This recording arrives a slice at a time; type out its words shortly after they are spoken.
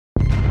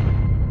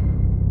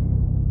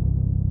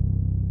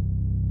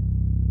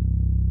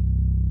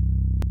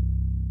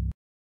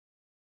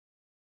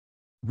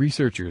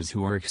Researchers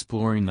who are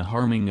exploring the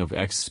harming of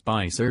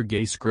ex-spy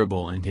Sergei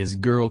Skripal and his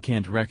girl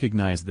can't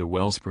recognize the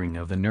wellspring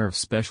of the nerve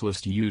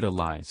specialist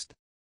utilized.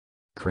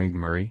 Craig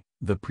Murray,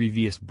 the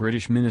previous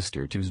British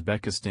minister to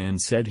Uzbekistan,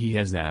 said he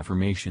has the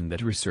affirmation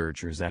that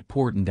researchers at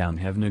Porton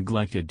have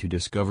neglected to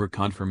discover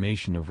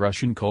confirmation of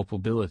Russian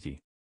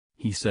culpability.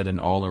 He said an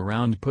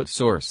all-around put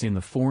source in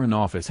the Foreign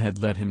Office had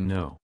let him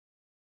know.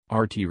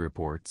 RT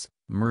reports,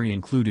 Murray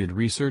included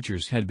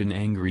researchers had been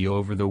angry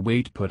over the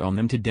weight put on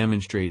them to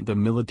demonstrate the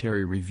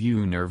military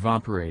review nerve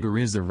operator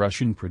is a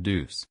Russian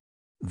produce.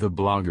 The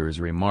blogger's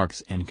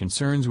remarks and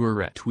concerns were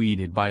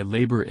retweeted by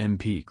Labour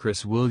MP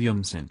Chris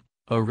Williamson,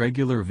 a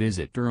regular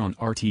visitor on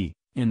RT,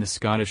 and the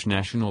Scottish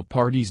National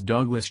Party's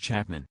Douglas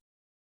Chapman.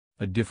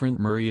 A different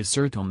Murray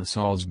assert on the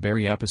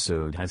Salisbury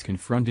episode has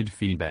confronted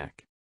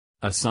feedback.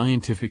 A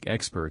scientific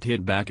expert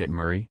hit back at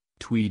Murray,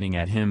 tweeting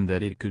at him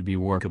that it could be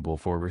workable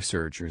for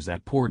researchers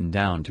at Porton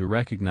to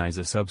recognize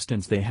a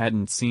substance they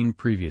hadn't seen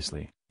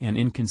previously, an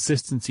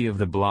inconsistency of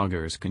the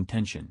blogger's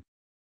contention.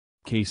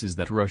 Cases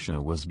that Russia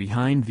was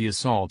behind the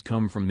assault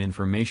come from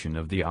information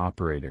of the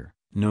operator,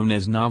 known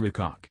as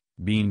Novikov,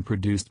 being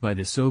produced by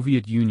the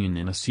Soviet Union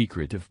in a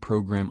secretive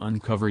program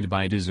uncovered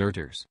by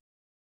deserters.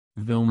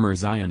 Vilmur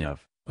Zyanov,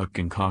 a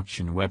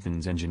concoction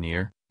weapons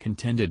engineer,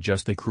 contended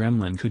just the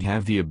Kremlin could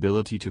have the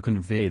ability to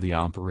convey the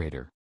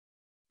operator.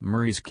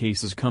 Murray's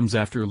cases comes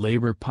after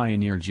Labour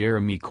pioneer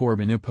Jeremy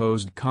Corbyn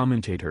opposed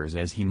commentators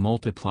as he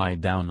multiplied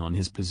down on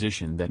his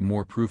position that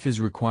more proof is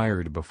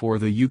required before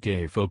the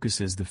UK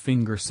focuses the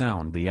finger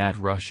soundly at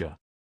Russia.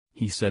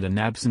 He said an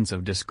absence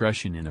of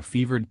discretion in a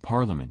fevered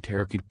parliament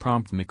could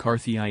prompt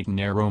McCarthyite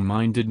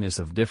narrow-mindedness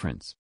of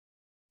difference.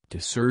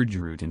 To surge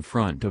root in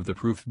front of the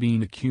proof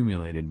being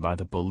accumulated by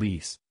the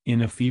police,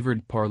 in a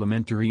fevered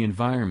parliamentary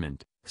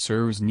environment,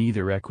 serves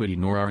neither equity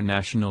nor our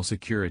national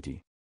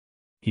security.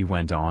 He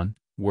went on,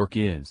 work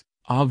is,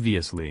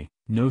 obviously,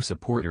 no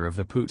supporter of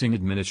the Putin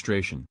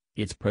administration,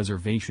 its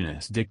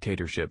preservationist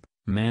dictatorship,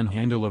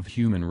 manhandle of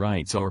human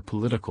rights or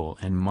political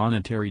and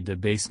monetary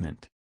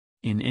debasement.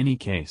 In any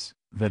case,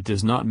 that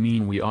does not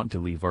mean we ought to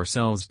leave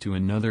ourselves to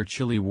another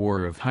chilly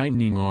war of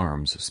heightening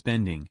arms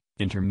spending,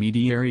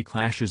 intermediary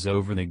clashes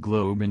over the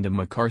globe and a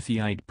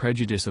McCarthyite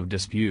prejudice of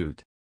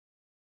dispute.